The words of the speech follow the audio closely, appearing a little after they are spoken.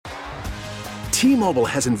T-Mobile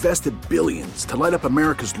has invested billions to light up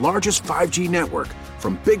America's largest 5G network,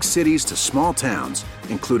 from big cities to small towns,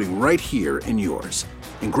 including right here in yours.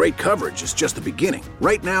 And great coverage is just the beginning.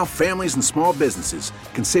 Right now, families and small businesses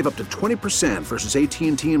can save up to 20% versus AT&T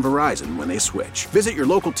and Verizon when they switch. Visit your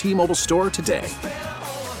local T-Mobile store today.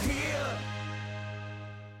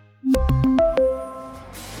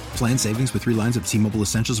 Plan savings with 3 lines of T-Mobile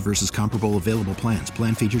Essentials versus comparable available plans.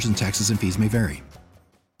 Plan features and taxes and fees may vary.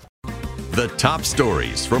 The top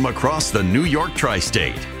stories from across the New York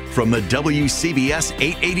tri-state. From the WCBS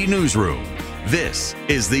 880 newsroom, this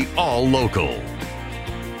is the All Local.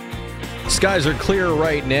 Skies are clear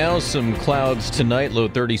right now. Some clouds tonight. Low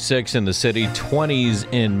 36 in the city, 20s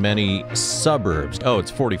in many suburbs. Oh, it's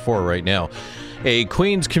 44 right now. A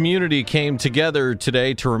Queens community came together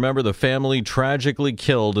today to remember the family tragically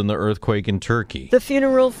killed in the earthquake in Turkey. The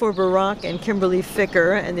funeral for Barak and Kimberly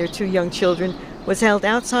Ficker and their 2 young children was held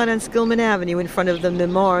outside on Skillman Avenue in front of the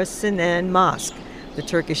Mimar Sinan Mosque. The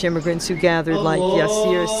Turkish immigrants who gathered, like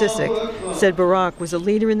Yasir Sisik, said Barak was a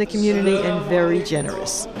leader in the community and very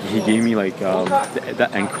generous. He gave me that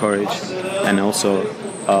encouragement, and also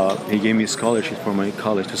he gave me a scholarship for my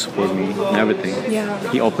college to support me and everything.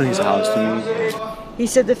 Yeah. He opened his house to me. He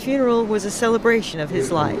said the funeral was a celebration of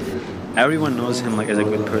his life. Everyone knows him as a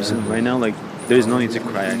good person. Right now, there's no need to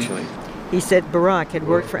cry, actually. He said Barak had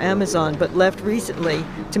worked for Amazon but left recently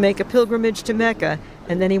to make a pilgrimage to Mecca,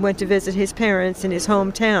 and then he went to visit his parents in his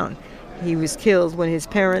hometown. He was killed when his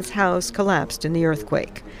parents' house collapsed in the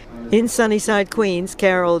earthquake. In Sunnyside, Queens,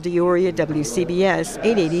 Carol Dioria, WCBS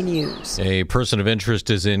 880 News. A person of interest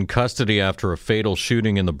is in custody after a fatal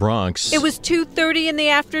shooting in the Bronx. It was 2:30 in the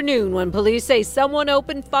afternoon when police say someone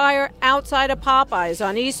opened fire outside a Popeyes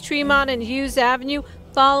on East Tremont and Hughes Avenue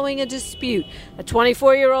following a dispute. A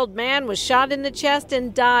 24-year-old man was shot in the chest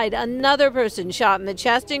and died. Another person shot in the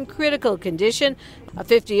chest in critical condition. A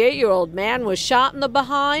 58-year-old man was shot in the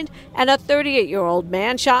behind, and a 38-year-old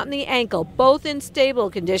man shot in the ankle, both in stable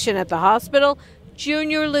condition at the hospital.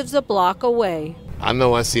 Junior lives a block away. I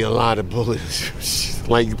know I see a lot of bullets,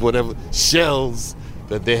 like whatever shells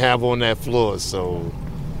that they have on that floor.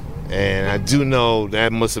 And I do know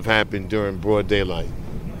that must have happened during broad daylight,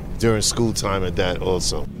 during school time at that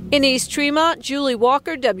also. In East Tremont, Julie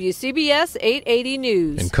Walker, WCBS 880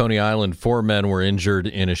 News. In Coney Island, 4 men were injured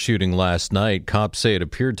in a shooting last night. Cops say it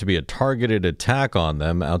appeared to be a targeted attack on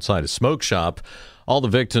them outside a smoke shop. All the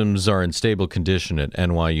victims are in stable condition at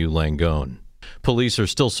NYU Langone. Police are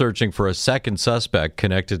still searching for a second suspect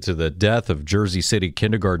connected to the death of Jersey City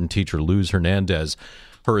kindergarten teacher Luz Hernandez.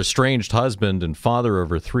 Her estranged husband and father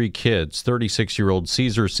of her 3 kids, 36-year-old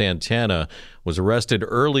Cesar Santana, was arrested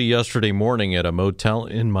early yesterday morning at a motel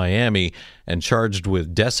in Miami and charged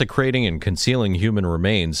with desecrating and concealing human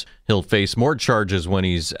remains. He'll face more charges when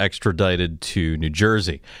he's extradited to New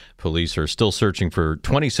Jersey. Police are still searching for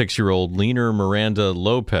 26-year-old Leaner Miranda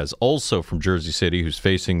Lopez, also from Jersey City, who's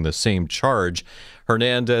facing the same charge.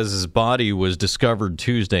 Hernandez's body was discovered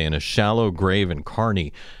Tuesday in a shallow grave in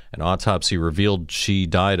Kearney. An autopsy revealed she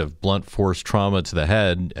died of blunt force trauma to the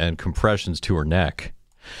head and compressions to her neck.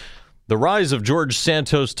 The rise of George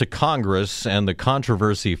Santos to Congress and the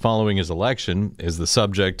controversy following his election is the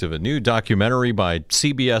subject of a new documentary by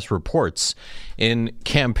CBS Reports. In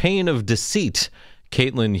Campaign of Deceit,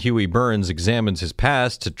 Caitlin Huey Burns examines his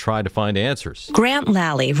past to try to find answers. Grant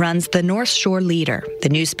Lally runs the North Shore Leader, the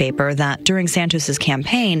newspaper that, during Santos's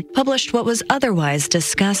campaign, published what was otherwise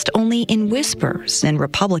discussed only in whispers in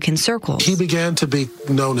Republican circles. He began to be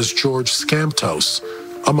known as George Scamtos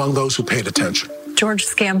among those who paid attention. George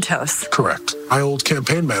Scamtos. Correct. My old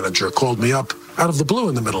campaign manager called me up out of the blue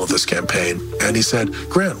in the middle of this campaign, and he said,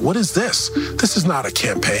 Grant, what is this? This is not a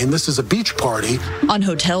campaign. This is a beach party. On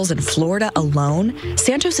hotels in Florida alone,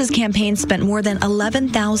 Santos's campaign spent more than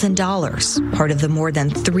 $11,000, part of the more than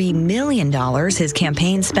 $3 million his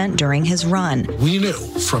campaign spent during his run. We knew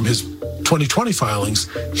from his 2020 filings,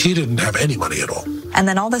 he didn't have any money at all. And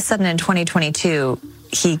then all of a sudden in 2022,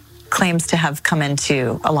 he claims to have come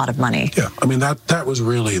into a lot of money. Yeah, I mean, that was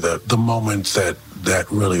really the moment that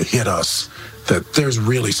really hit us, that there's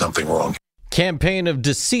really something wrong. Campaign of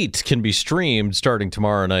Deceit can be streamed starting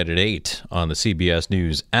tomorrow night at 8 on the CBS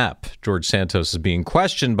News app. George Santos is being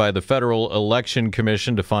questioned by the Federal Election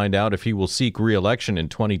Commission to find out if he will seek re-election in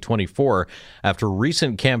 2024 after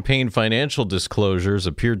recent campaign financial disclosures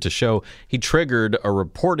appeared to show he triggered a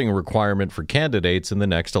reporting requirement for candidates in the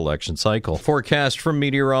next election cycle. Forecast from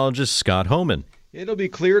meteorologist Scott Homan. It'll be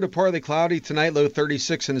clear to partly cloudy tonight, low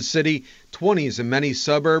 36 in the city, 20s in many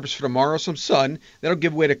suburbs. For tomorrow, some sun. That'll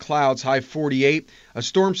give way to clouds, high 48. A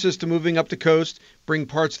storm system moving up the coast, bring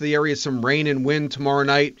parts of the area some rain and wind tomorrow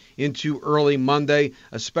night into early Monday,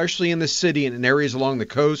 especially in the city and in areas along the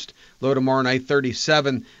coast. Low tomorrow night,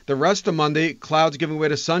 37. The rest of Monday, clouds giving way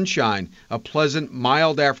to sunshine. A pleasant,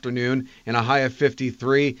 mild afternoon and a high of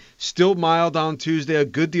 53. Still mild on Tuesday, a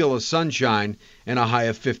good deal of sunshine and a high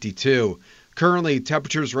of 52. Currently,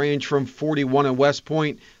 temperatures range from 41 in West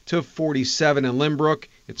Point to 47 in Lynbrook.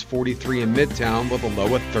 It's 43 in Midtown with a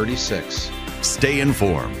low of 36. Stay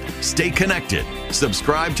informed. Stay connected.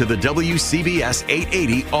 Subscribe to the WCBS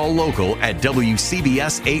 880 All Local at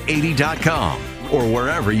WCBS880.com or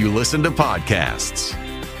wherever you listen to podcasts.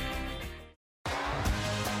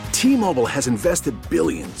 T-Mobile has invested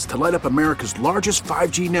billions to light up America's largest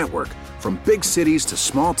 5G network, from big cities to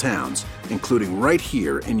small towns, including right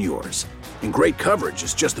here in yours. And great coverage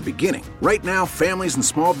is just the beginning. Right now, families and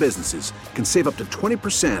small businesses can save up to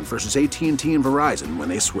 20% versus AT&T and Verizon when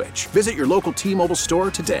they switch. Visit your local T-Mobile store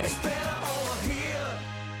today.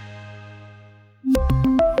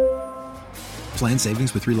 Plan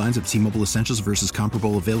savings with 3 lines of T-Mobile Essentials versus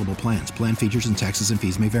comparable available plans. Plan features and taxes and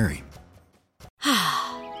fees may vary.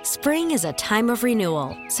 Spring is a time of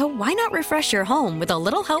renewal, so why not refresh your home with a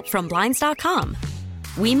little help from Blinds.com?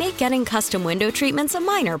 We make getting custom window treatments a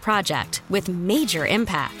minor project with major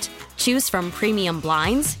impact. Choose from premium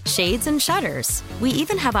blinds, shades, and shutters. We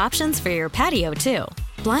even have options for your patio, too.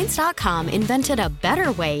 Blinds.com invented a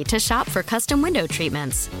better way to shop for custom window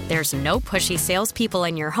treatments. There's no pushy salespeople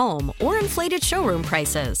in your home or inflated showroom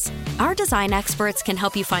prices. Our design experts can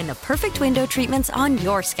help you find the perfect window treatments on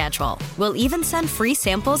your schedule. We'll even send free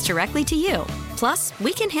samples directly to you. Plus,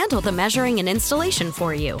 we can handle the measuring and installation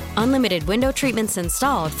for you. Unlimited window treatments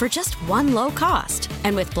installed for just one low cost.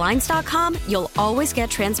 And with Blinds.com, you'll always get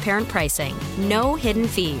transparent pricing. No hidden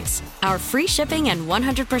fees. Our free shipping and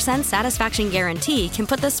 100% satisfaction guarantee can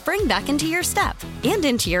put the spring back into your step and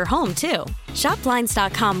into your home, too. Shop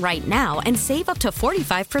Blinds.com right now and save up to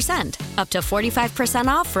 45%. Up to 45%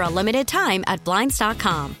 off for a limited time at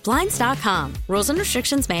Blinds.com. Blinds.com. Rules and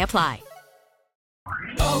restrictions may apply.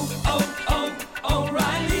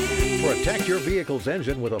 Protect your vehicle's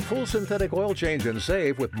engine with a full synthetic oil change and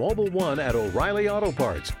save with Mobil 1 at O'Reilly Auto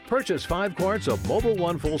Parts. Purchase 5 quarts of Mobil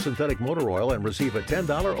 1 full synthetic motor oil and receive a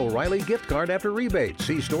 $10 O'Reilly gift card after rebate.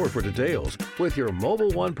 See store for details. With your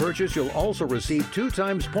Mobil 1 purchase, you'll also receive 2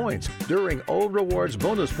 times points during O Rewards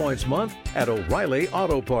Bonus Points Month at O'Reilly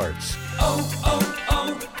Auto Parts.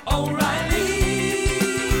 O'Reilly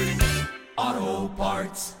Auto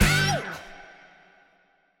Parts.